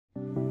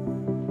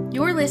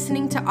You're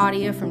listening to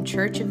audio from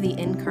Church of the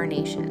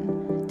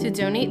Incarnation. To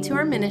donate to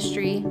our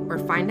ministry or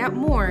find out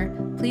more,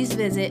 please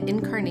visit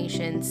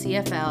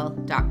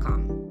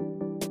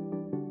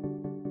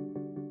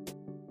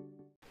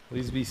incarnationcfl.com.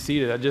 Please be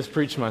seated. I just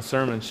preached my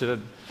sermon.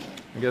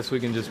 I guess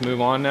we can just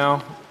move on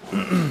now?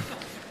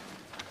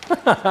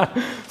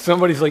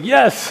 Somebody's like,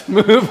 yes,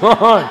 move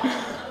on.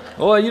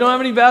 Well, you don't have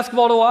any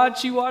basketball to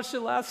watch? You watched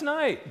it last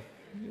night.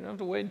 You don't have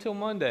to wait until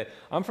Monday.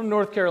 I'm from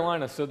North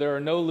Carolina, so there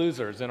are no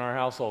losers in our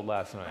household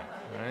last night.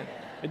 Right?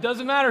 It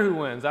doesn't matter who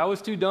wins. I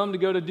was too dumb to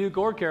go to Duke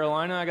or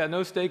Carolina. I got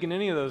no stake in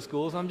any of those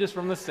schools. I'm just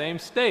from the same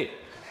state.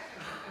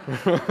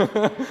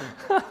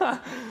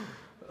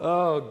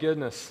 Oh,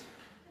 goodness.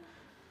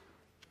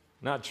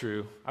 Not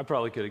true. I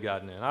probably could have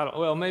gotten in.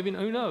 Well, maybe,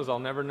 who knows? I'll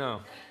never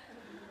know.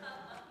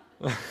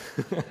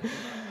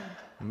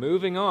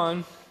 Moving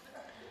on.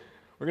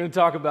 We're going to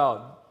talk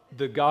about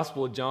the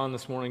Gospel of John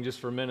this morning just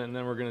for a minute, and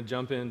then we're going to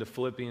jump into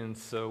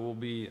Philippians, so we'll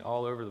be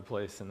all over the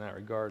place in that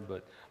regard.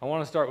 But I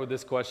want to start with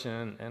this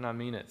question, and I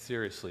mean it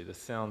seriously. This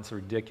sounds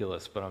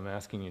ridiculous, but I'm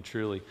asking you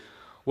truly.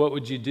 What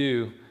would you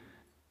do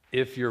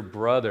if your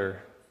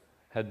brother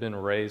had been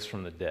raised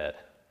from the dead?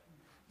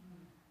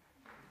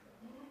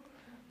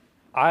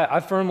 I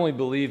firmly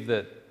believe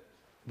that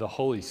the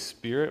Holy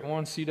Spirit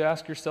wants you to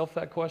ask yourself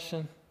that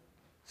question,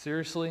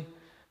 seriously.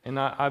 And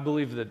I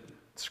believe that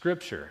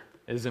Scripture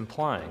is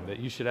implying that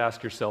you should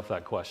ask yourself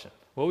that question.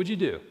 What would you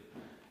do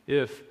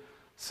if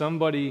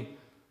somebody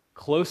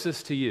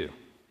closest to you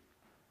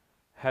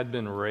had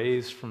been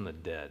raised from the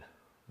dead?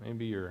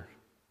 Maybe your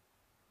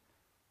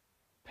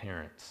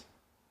parents,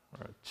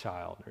 or a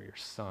child, or your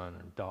son,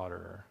 or daughter,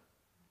 or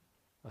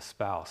a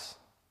spouse.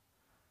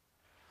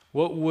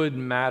 What would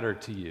matter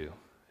to you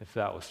if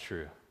that was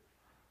true?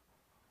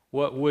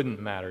 What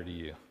wouldn't matter to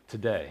you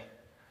today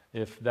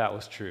if that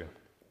was true?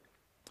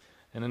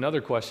 And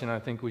another question I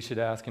think we should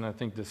ask, and I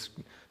think this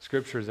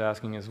Scripture is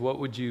asking, is what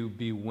would you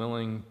be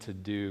willing to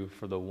do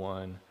for the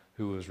one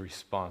who was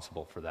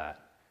responsible for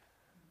that?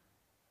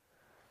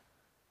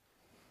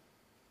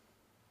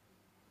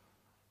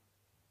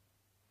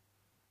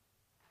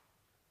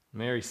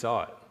 Mary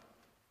saw it.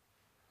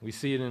 We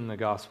see it in the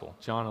Gospel,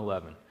 John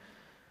 11.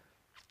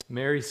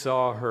 Mary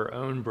saw her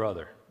own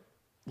brother,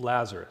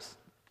 Lazarus,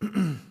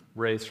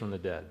 raised from the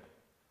dead.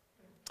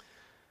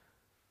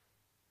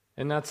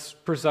 And that's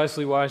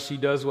precisely why she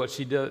does what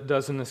she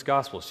does in this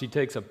gospel. She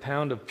takes a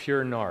pound of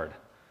pure nard,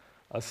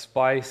 a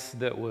spice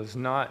that was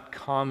not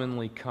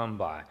commonly come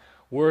by,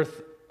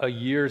 worth a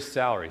year's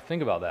salary.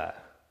 Think about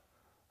that.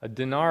 A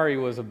denarii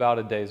was about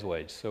a day's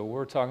wage. So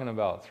we're talking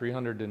about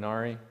 300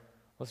 denarii.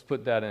 Let's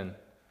put that in.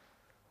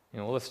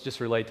 Let's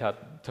just relate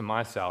that to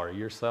my salary.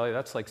 Your salary,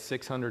 that's like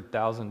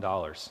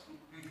 $600,000.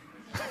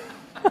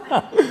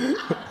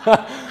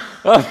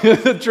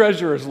 The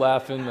treasurer's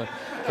laughing,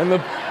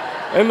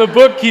 and the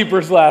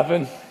bookkeeper's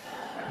laughing.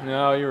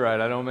 No, you're right.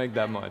 I don't make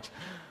that much.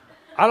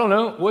 I don't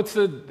know. What's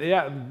the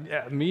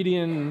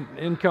median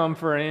income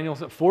for an annual?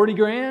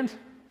 $40,000?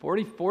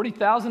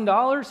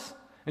 $40,000?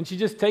 And she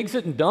just takes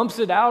it and dumps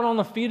it out on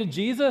the feet of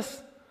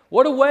Jesus?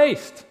 What a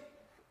waste.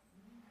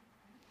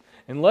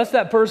 Unless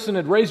that person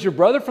had raised your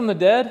brother from the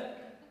dead,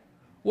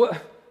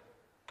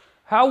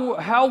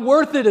 how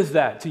worth it is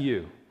that to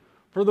you?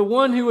 For the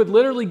one who had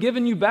literally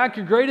given you back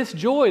your greatest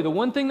joy, the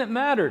one thing that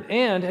mattered,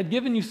 and had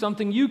given you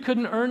something you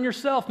couldn't earn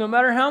yourself, no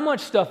matter how much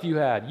stuff you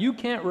had. You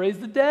can't raise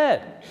the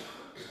dead.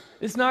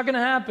 It's not going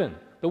to happen.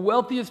 The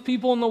wealthiest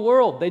people in the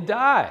world, they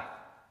die.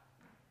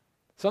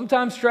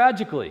 Sometimes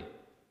tragically.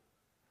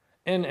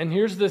 And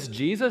here's this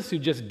Jesus who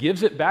just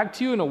gives it back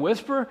to you in a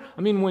whisper.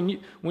 I mean,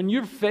 when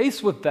you're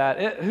faced with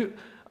that,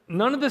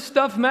 none of this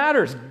stuff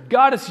matters.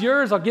 God, it's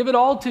yours. I'll give it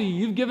all to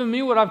you. You've given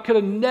me what I could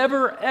have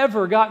never,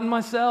 ever gotten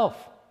myself.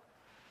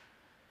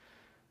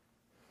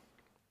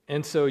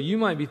 And so you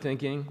might be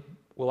thinking,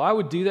 well, I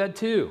would do that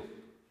too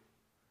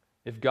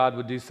if God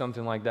would do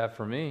something like that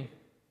for me.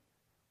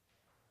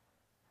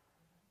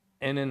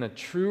 And in a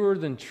truer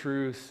than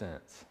true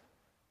sense,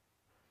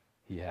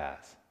 He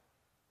has.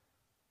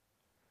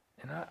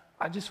 And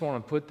I just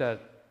want to put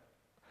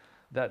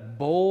that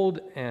bold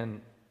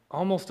and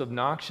almost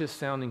obnoxious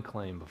sounding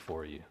claim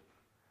before you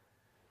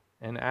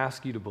and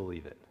ask you to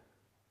believe it.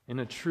 In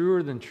a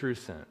truer than true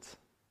sense,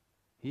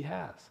 He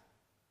has.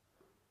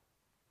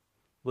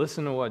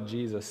 Listen to what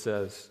Jesus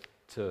says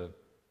to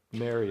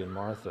Mary and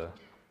Martha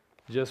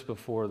just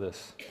before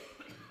this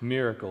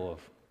miracle of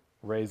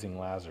raising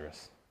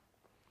Lazarus.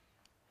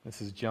 This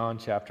is John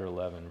chapter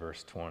 11,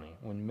 verse 20.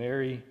 When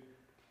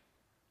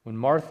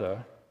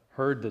Martha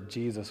heard that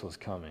Jesus was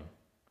coming,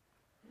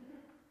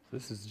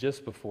 this is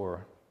just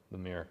before the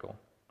miracle,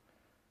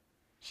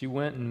 she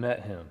went and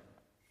met Him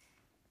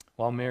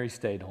while Mary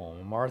stayed home.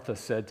 And Martha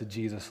said to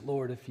Jesus,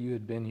 "Lord, if you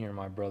had been here,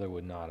 my brother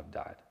would not have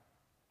died.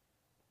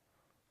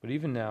 But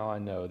even now I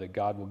know that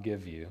God will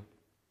give you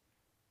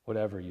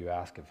whatever you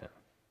ask of Him."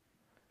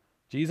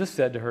 Jesus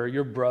said to her,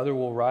 "Your brother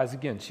will rise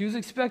again." She was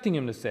expecting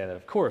Him to say that,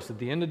 of course, at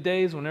the end of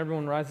days when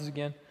everyone rises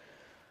again.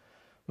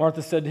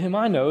 Martha said to Him,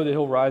 "I know that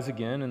He'll rise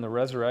again in the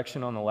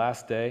resurrection on the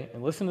last day."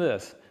 And listen to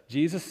this.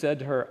 Jesus said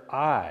to her,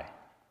 I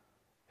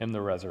am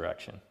the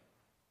resurrection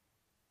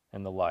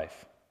and the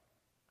life.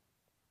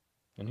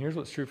 And here's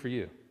what's true for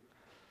you.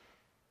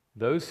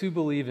 Those who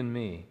believe in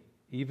me,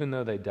 even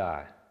though they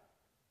die,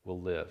 will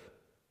live.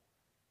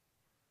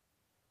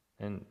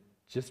 And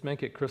just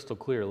make it crystal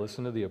clear.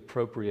 Listen to the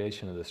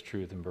appropriation of this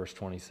truth in verse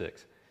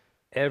 26.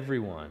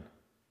 Everyone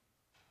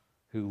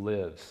who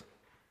lives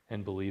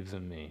and believes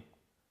in me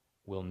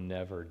will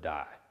never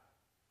die.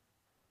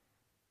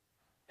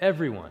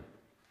 Everyone.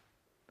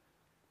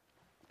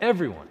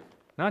 Everyone.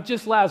 Not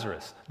just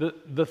Lazarus.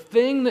 The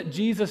thing that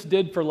Jesus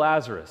did for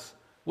Lazarus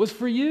was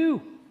for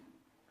you.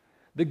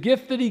 The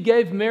gift that he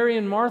gave Mary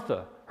and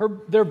Martha,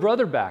 their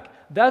brother back,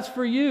 that's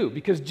for you,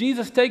 because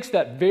Jesus takes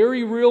that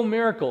very real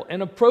miracle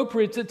and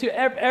appropriates it to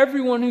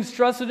everyone who's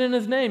trusted in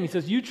his name. He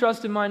says, you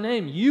trust in my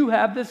name, you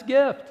have this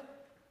gift.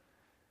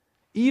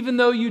 Even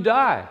though you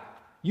die,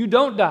 you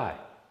don't die.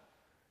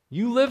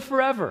 You live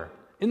forever,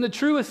 in the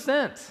truest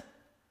sense.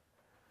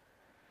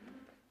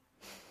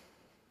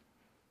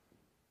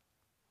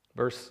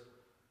 Verse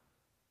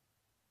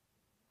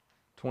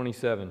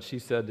 27, she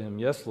said to him,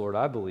 yes, Lord,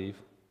 I believe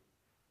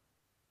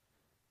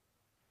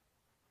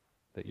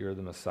that you're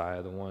the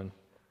Messiah, the one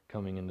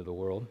coming into the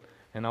world.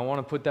 And I want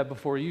to put that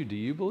before you. Do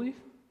you believe?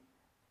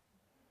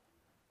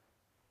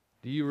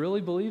 Do you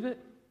really believe it?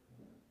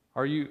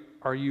 Are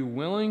you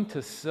willing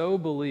to so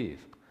believe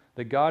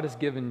that God has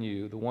given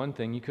you the one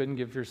thing you couldn't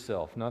give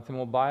yourself? Nothing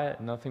will buy it,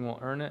 nothing will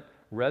earn it.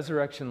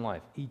 Resurrection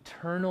life,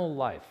 eternal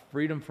life,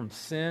 freedom from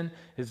sin,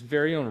 his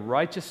very own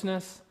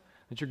righteousness,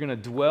 that you're going to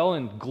dwell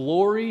in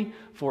glory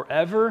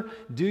forever.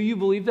 Do you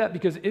believe that?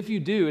 Because if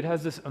you do, it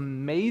has this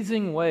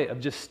amazing way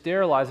of just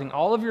sterilizing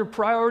all of your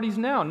priorities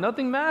now.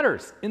 Nothing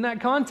matters in that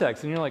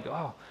context. And you're like,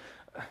 oh,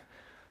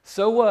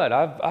 so what?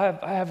 I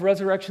have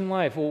resurrection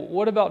life. Well,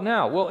 what about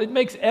now? Well, it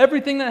makes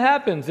everything that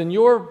happens, and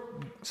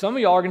some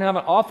of y'all are going to have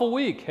an awful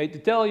week. Hate to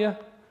tell you,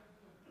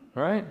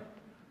 right?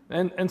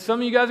 And some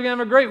of you guys are going to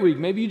have a great week.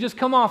 Maybe you just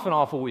come off an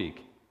awful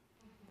week.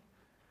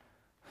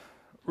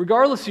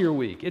 Regardless of your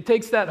week, it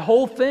takes that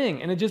whole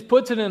thing and it just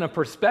puts it in a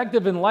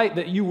perspective and light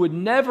that you would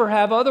never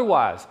have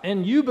otherwise.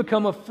 And you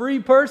become a free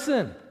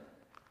person.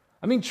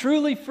 I mean,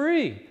 truly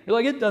free. You're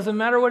like, it doesn't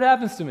matter what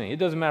happens to me. It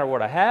doesn't matter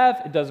what I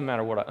have. It doesn't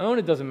matter what I own.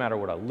 It doesn't matter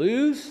what I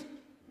lose.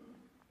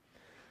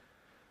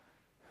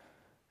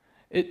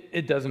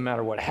 It doesn't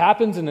matter what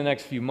happens in the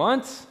next few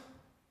months.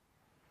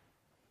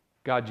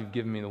 God, you've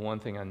given me the one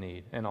thing I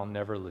need, and I'll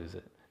never lose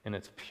it. And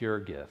it's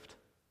pure gift.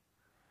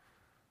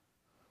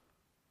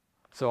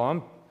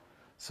 So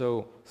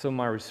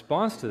my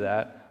response to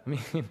that,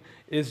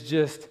 is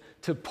just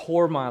to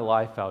pour my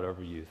life out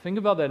over you. Think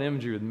about that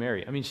imagery with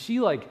Mary. She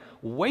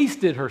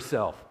wasted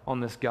herself on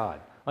this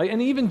God.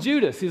 And even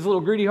Judas, his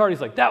little greedy heart,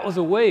 he's like, that was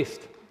a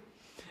waste.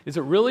 Is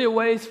it really a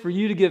waste for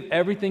you to give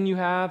everything you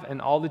have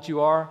and all that you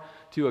are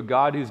to a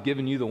God who's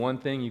given you the one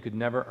thing you could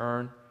never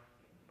earn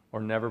or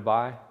never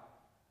buy?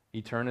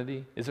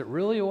 Eternity? Is it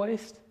really a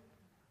waste?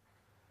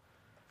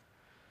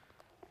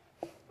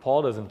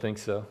 Paul doesn't think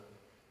so.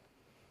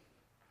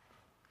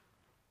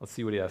 Let's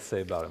see what he has to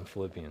say about it in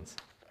Philippians.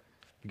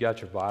 If you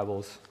got your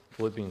Bibles,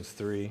 Philippians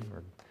 3, or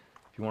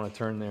if you want to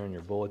turn there in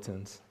your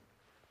bulletins.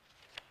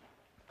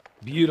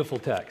 Beautiful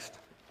text.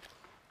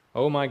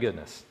 Oh my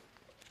goodness.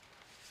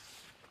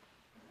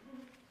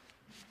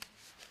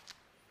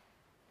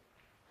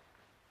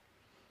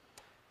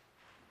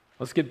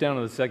 Let's skip down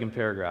to the second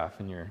paragraph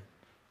in your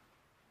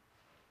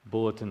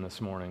bulletin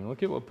this morning.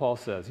 Look at what Paul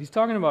says. He's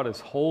talking about his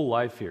whole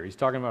life here. He's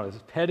talking about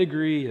his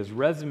pedigree, his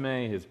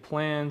resume, his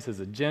plans, his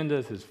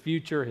agendas, his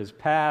future, his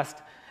past,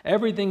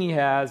 everything he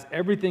has,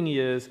 everything he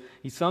is.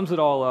 He sums it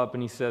all up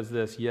and he says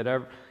this,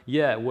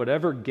 yet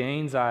whatever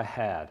gains I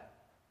had,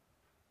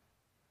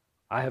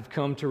 I have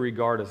come to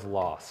regard as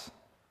loss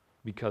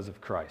because of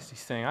Christ. He's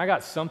saying, I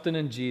got something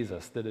in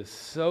Jesus that is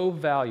so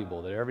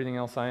valuable that everything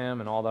else I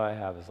am and all that I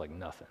have is like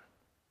nothing.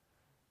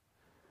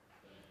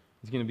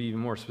 He's going to be even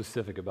more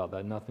specific about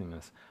that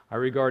nothingness. I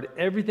regard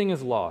everything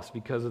as lost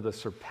because of the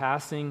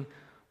surpassing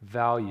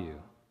value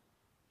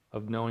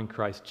of knowing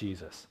Christ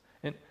Jesus.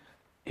 And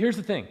here's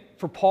the thing.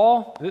 For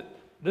Paul,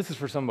 this is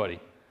for somebody.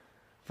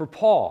 For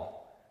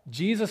Paul,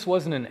 Jesus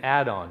wasn't an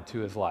add-on to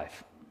his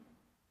life.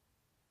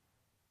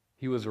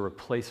 He was a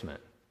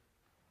replacement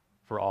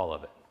for all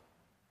of it.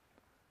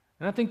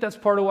 And I think that's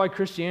part of why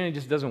Christianity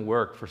just doesn't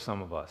work for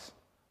some of us.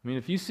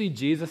 If you see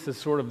Jesus as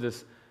sort of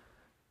this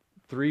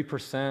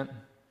 3%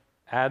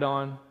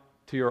 add-on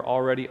to your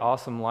already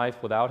awesome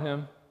life without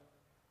him,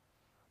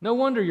 no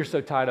wonder you're so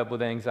tied up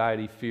with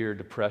anxiety, fear,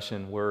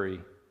 depression, worry,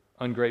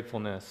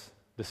 ungratefulness,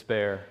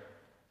 despair.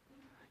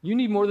 You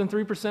need more than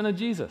 3% of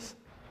Jesus.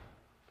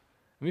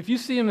 If you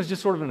see him as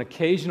just sort of an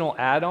occasional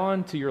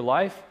add-on to your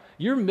life,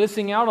 you're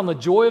missing out on the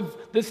joy of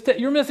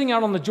you're missing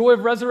out on the joy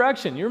of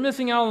resurrection. You're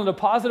missing out on the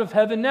deposit of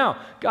heaven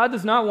now. God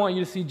does not want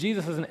you to see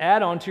Jesus as an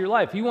add-on to your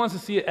life. He wants to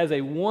see it as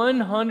a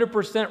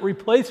 100%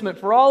 replacement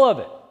for all of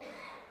it.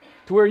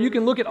 To where you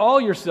can look at all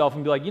yourself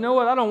and be like, you know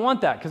what, I don't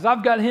want that because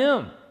I've got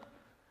him.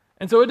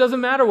 And so it doesn't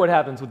matter what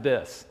happens with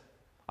this.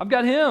 I've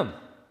got him.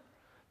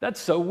 That's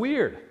so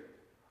weird.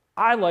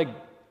 I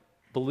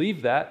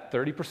believe that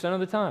 30% of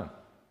the time.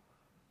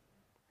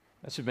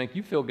 That should make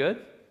you feel good.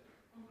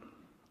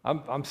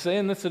 I'm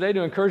saying this today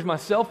to encourage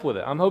myself with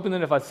it. I'm hoping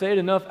that if I say it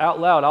enough out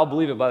loud, I'll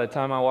believe it by the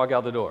time I walk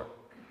out the door.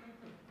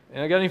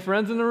 And I got any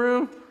friends in the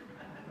room?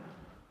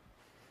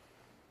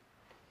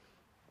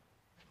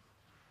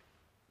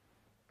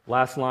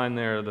 Last line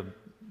there, the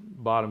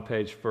bottom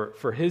page.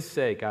 For his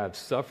sake, I have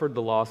suffered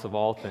the loss of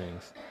all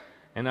things,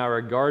 and I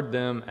regard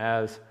them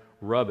as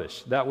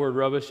rubbish. That word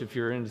rubbish, if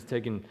you're into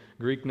taking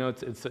Greek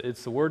notes,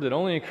 it's the word that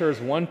only occurs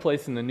one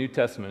place in the New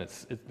Testament.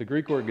 It's the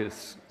Greek word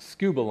is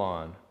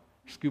skubalon,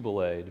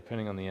 skubale,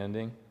 depending on the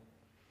ending.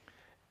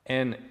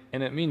 And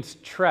it means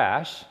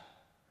trash,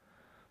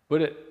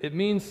 but it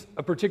means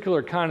a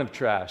particular kind of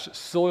trash,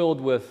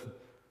 soiled with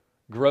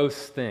gross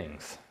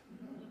things.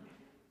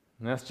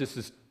 And that's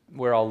just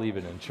where I'll leave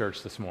it in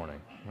church this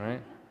morning,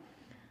 right?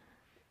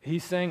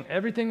 He's saying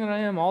everything that I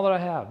am, all that I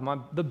have,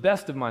 the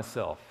best of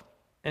myself,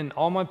 and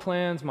all my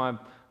plans, my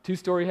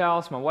 2-story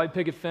house, my white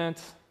picket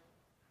fence,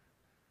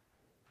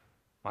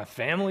 my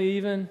family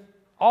even,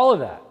 all of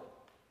that,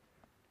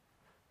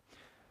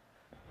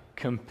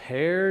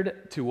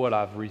 compared to what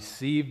I've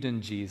received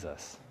in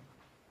Jesus,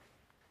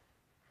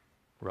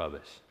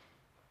 rubbish.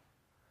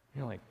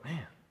 You're like,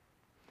 man,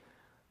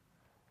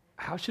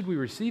 how should we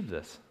receive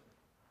this?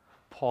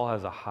 Paul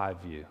has a high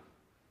view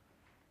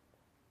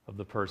of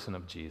the person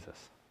of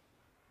Jesus.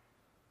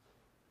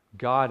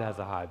 God has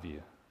a high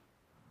view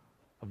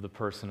of the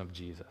person of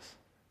Jesus.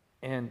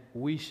 And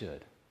we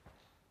should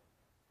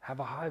have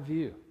a high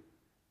view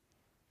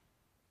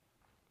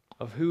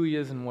of who he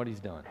is and what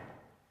he's done.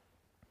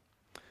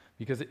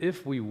 Because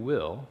if we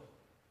will,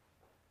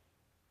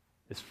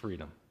 it's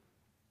freedom.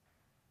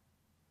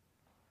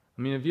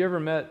 I mean, have you ever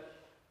met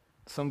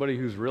somebody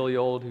who's really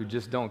old who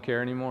just don't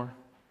care anymore?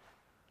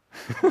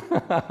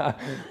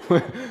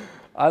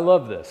 I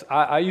love this.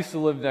 I used to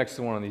live next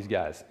to one of these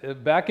guys.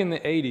 Back in the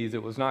 80s,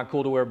 it was not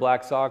cool to wear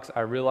black socks. I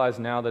realize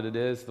now that it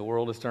is. The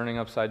world is turning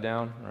upside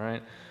down,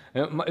 right?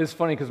 And it's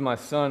funny because my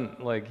son,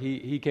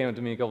 he came up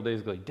to me a couple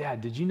days ago, like,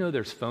 Dad, did you know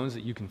there's phones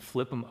that you can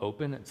flip them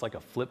open? It's like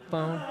a flip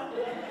phone.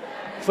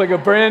 It's like a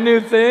brand new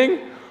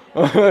thing.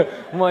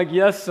 I'm like,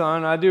 yes,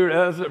 son, I do.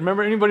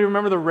 Anybody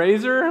remember the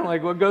Razor?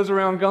 Like, what goes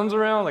around comes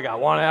around? Like, I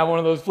want to have one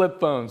of those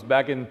flip phones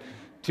back in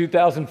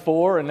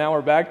 2004, and now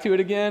we're back to it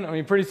again. I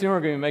mean, pretty soon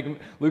we're going to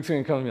Luke's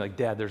going to come to me like,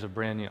 Dad, there's a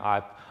brand new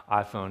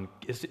iPhone.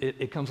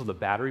 It comes with a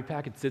battery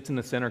pack. It sits in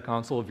the center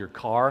console of your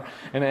car,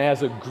 and it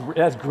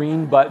has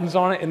green buttons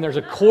on it, and there's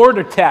a cord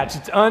attached.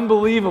 It's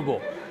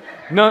unbelievable.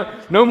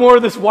 No more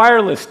of this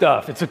wireless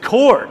stuff. It's a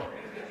cord.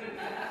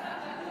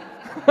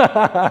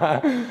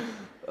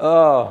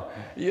 Oh,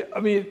 yeah, I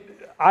mean,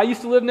 I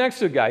used to live next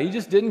to a guy. He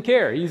just didn't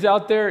care. He's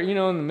out there, in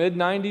the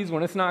mid-90s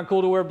when it's not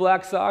cool to wear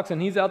black socks,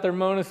 and he's out there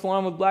mowing his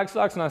lawn with black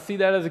socks, and I see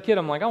that as a kid.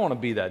 I'm like, I want to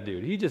be that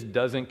dude. He just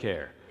doesn't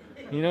care.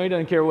 He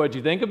doesn't care what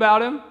you think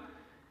about him.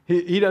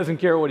 He doesn't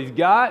care what he's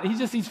got.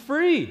 He's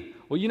free.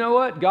 Well, you know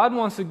what? God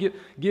wants to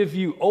give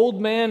you old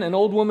man and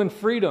old woman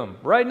freedom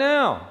right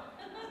now.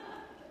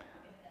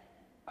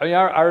 I mean,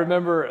 I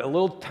remember a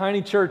little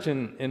tiny church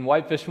in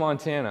Whitefish,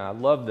 Montana. I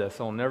love this.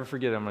 I'll never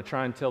forget it. I'm going to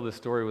try and tell this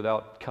story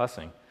without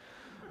cussing.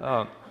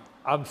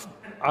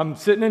 I'm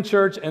sitting in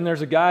church, and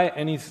there's a guy,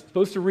 and he's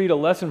supposed to read a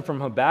lesson from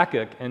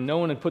Habakkuk, and no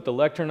one had put the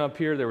lectern up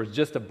here. There was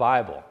just a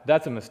Bible.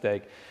 That's a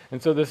mistake.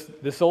 And so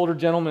this older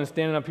gentleman is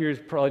standing up here. He's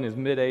probably in his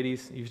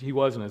mid-80s. He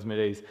was in his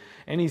mid-80s.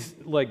 And he's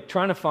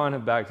trying to find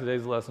Habakkuk,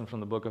 today's lesson from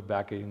the book of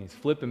Habakkuk, and he's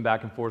flipping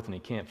back and forth, and he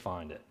can't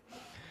find it.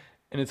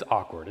 And it's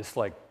awkward. It's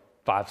like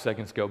 5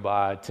 seconds go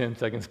by, 10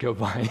 seconds go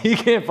by, and he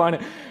can't find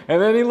it.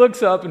 And then he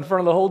looks up in front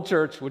of the whole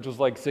church, which was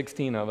like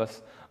 16 of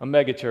us, a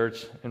mega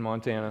church in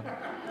Montana.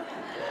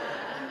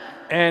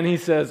 And he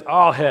says,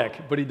 oh,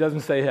 heck, but he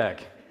doesn't say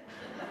heck.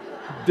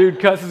 Dude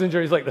cusses in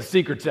church. He's like, the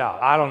secret's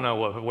out. I don't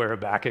know where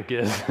Habakkuk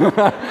is. And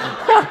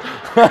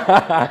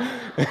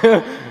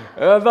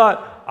I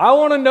thought, I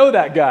want to know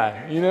that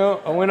guy.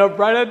 I went up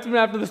right up to him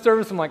after the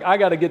service. I'm like, I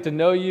got to get to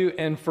know you.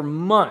 And for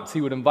months, he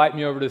would invite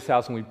me over to his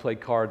house, and we'd play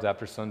cards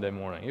after Sunday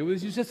morning. He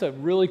was just a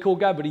really cool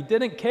guy, but he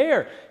didn't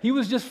care. He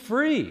was just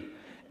free.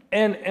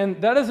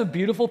 And that is a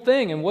beautiful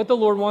thing. And what the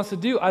Lord wants to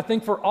do, I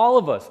think, for all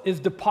of us, is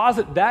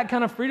deposit that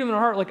kind of freedom in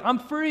our heart. Like, I'm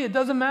free. It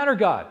doesn't matter,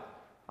 God.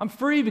 I'm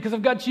free because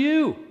I've got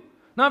you.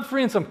 Not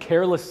free in some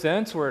careless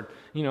sense where,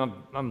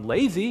 I'm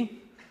lazy,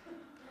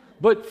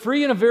 but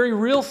free in a very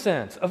real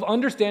sense of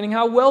understanding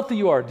how wealthy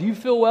you are. Do you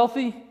feel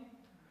wealthy?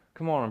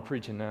 Come on, I'm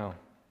preaching now.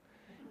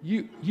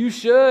 You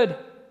should.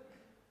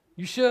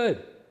 You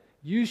should.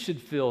 You should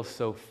feel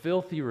so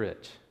filthy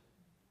rich.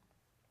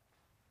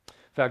 In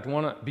fact,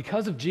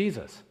 because of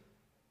Jesus,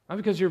 not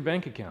because of your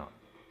bank account.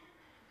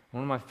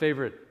 One of my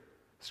favorite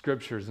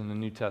scriptures in the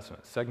New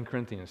Testament, 2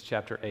 Corinthians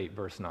chapter 8,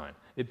 verse 9.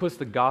 It puts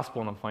the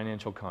gospel in a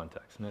financial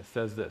context, and it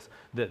says this,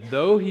 that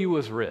though he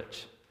was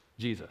rich,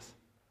 Jesus,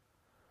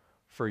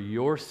 for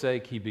your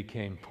sake he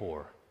became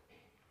poor,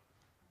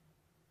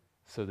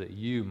 so that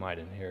you might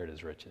inherit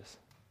his riches.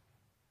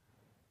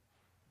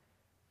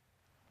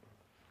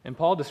 And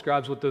Paul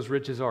describes what those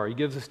riches are. He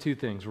gives us two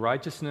things,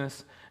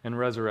 righteousness and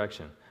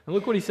resurrection. And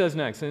look what he says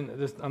next.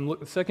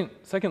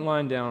 Second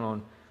line down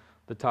on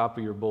the top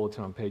of your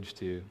bulletin on page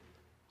 2,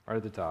 right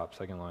at the top,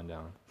 second line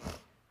down.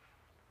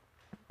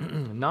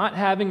 Not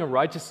having a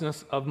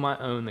righteousness of my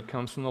own that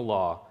comes from the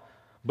law,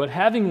 but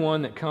having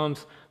one that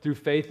comes through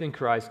faith in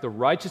Christ, the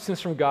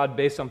righteousness from God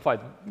based on faith.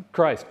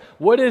 Christ.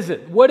 What is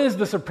it? What is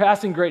the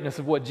surpassing greatness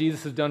of what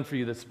Jesus has done for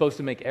you that's supposed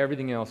to make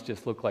everything else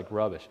just look like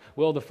rubbish?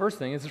 Well, the first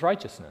thing is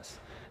righteousness.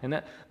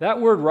 And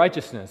that word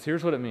righteousness,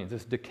 here's what it means.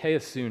 It's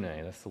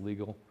dikaiosune, that's the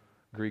legal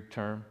Greek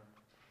term.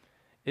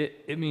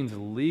 It means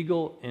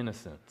legal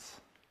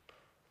innocence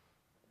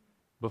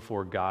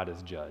before God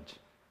as judge.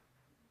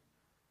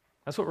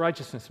 That's what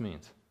righteousness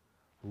means.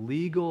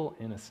 Legal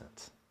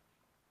innocence.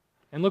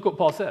 And look what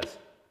Paul says,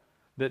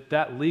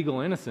 that legal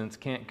innocence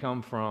can't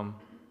come from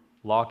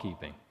law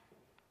keeping.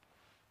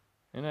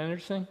 Isn't that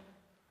interesting?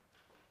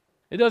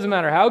 It doesn't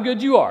matter how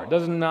good you are. It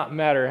does not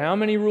matter how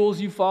many rules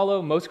you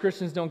follow. Most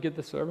Christians don't get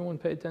this, so everyone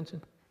pay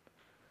attention.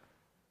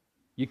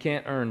 You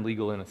can't earn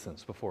legal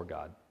innocence before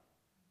God.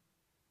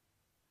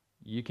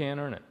 You can't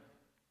earn it.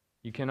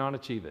 You cannot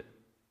achieve it.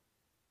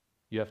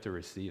 You have to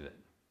receive it.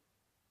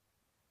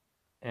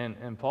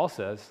 And Paul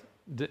says,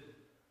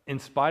 in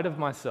spite of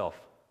myself,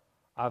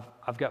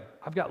 I've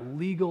got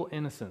legal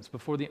innocence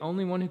before the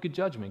only one who could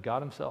judge me,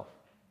 God himself.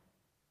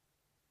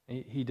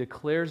 He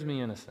declares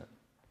me innocent.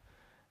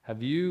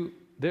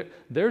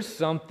 There's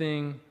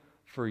something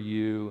for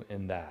you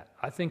in that.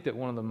 I think that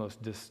one of the most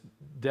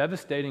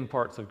devastating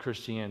parts of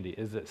Christianity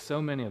is that so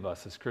many of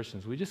us as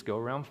Christians, we just go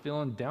around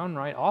feeling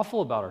downright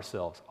awful about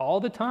ourselves all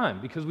the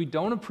time because we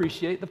don't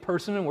appreciate the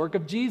person and work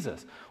of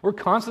Jesus. We're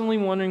constantly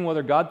wondering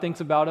whether God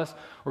thinks about us.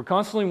 We're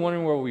constantly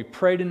wondering whether we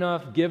prayed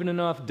enough, given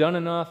enough, done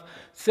enough,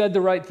 said the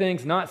right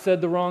things, not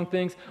said the wrong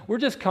things. We're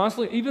just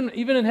constantly,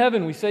 even in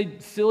heaven, we say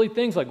silly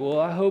things like, well,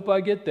 I hope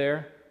I get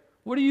there.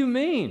 What do you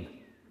mean?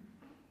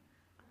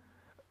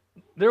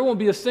 There won't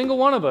be a single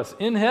one of us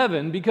in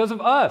heaven because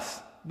of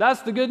us.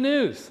 That's the good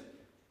news.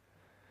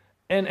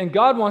 And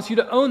God wants you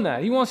to own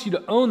that. He wants you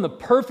to own the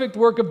perfect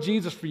work of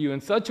Jesus for you in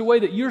such a way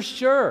that you're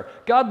sure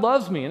God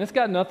loves me, and it's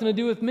got nothing to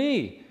do with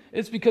me.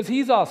 It's because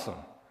he's awesome,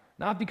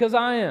 not because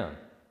I am.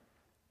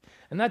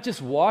 And that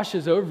just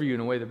washes over you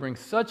in a way that brings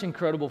such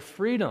incredible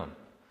freedom.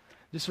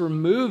 Just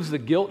removes the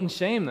guilt and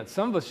shame that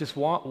some of us just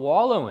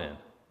wallow in.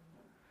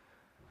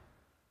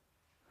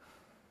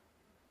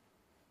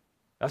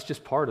 That's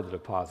just part of the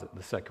deposit.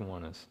 The second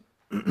one is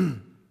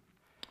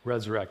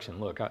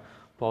resurrection. Look,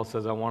 Paul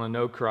says, I want to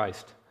know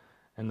Christ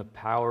and the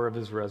power of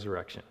his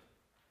resurrection,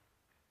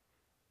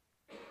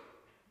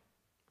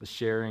 the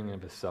sharing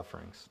of his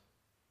sufferings,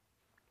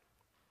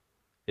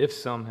 if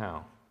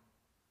somehow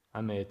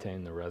I may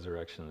attain the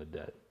resurrection of the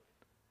dead.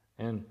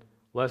 And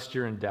lest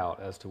you're in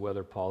doubt as to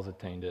whether Paul's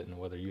attained it and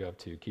whether you have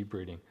to, keep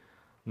reading.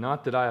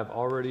 Not that I have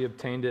already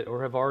obtained it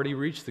or have already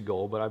reached the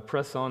goal, but I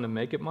press on to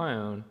make it my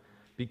own,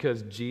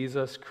 because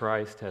Jesus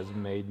Christ has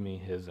made me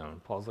his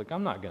own. Paul's like,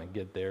 I'm not going to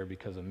get there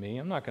because of me.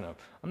 I'm not going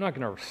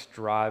to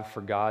strive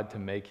for God to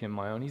make him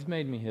my own. He's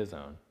made me his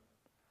own.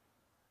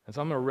 And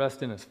so I'm going to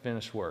rest in his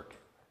finished work.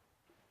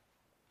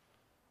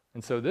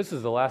 And so this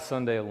is the last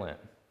Sunday of Lent.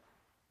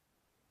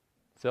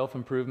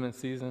 Self-improvement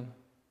season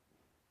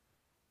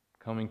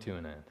coming to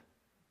an end.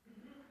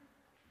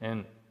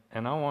 And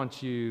I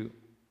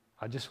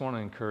just want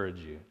to encourage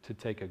you to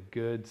take a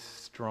good,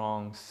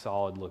 strong,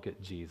 solid look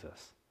at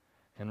Jesus.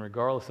 And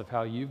regardless of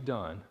how you've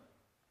done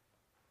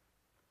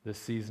this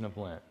season of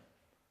Lent,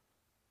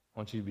 I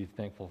want you to be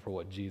thankful for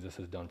what Jesus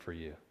has done for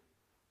you.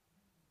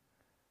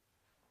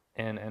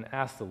 And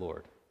ask the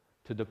Lord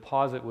to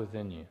deposit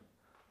within you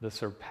the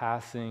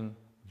surpassing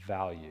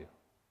value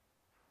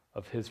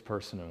of his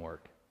person and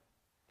work.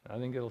 I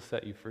think it'll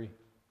set you free.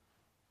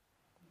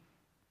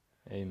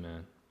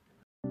 Amen.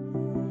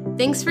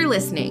 Thanks for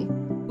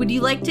listening. Would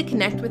you like to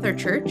connect with our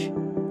church?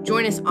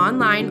 Join us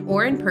online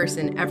or in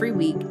person every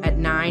week at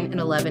 9 and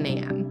 11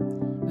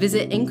 a.m.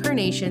 Visit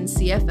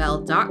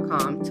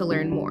incarnationcfl.com to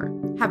learn more.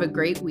 Have a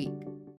great week.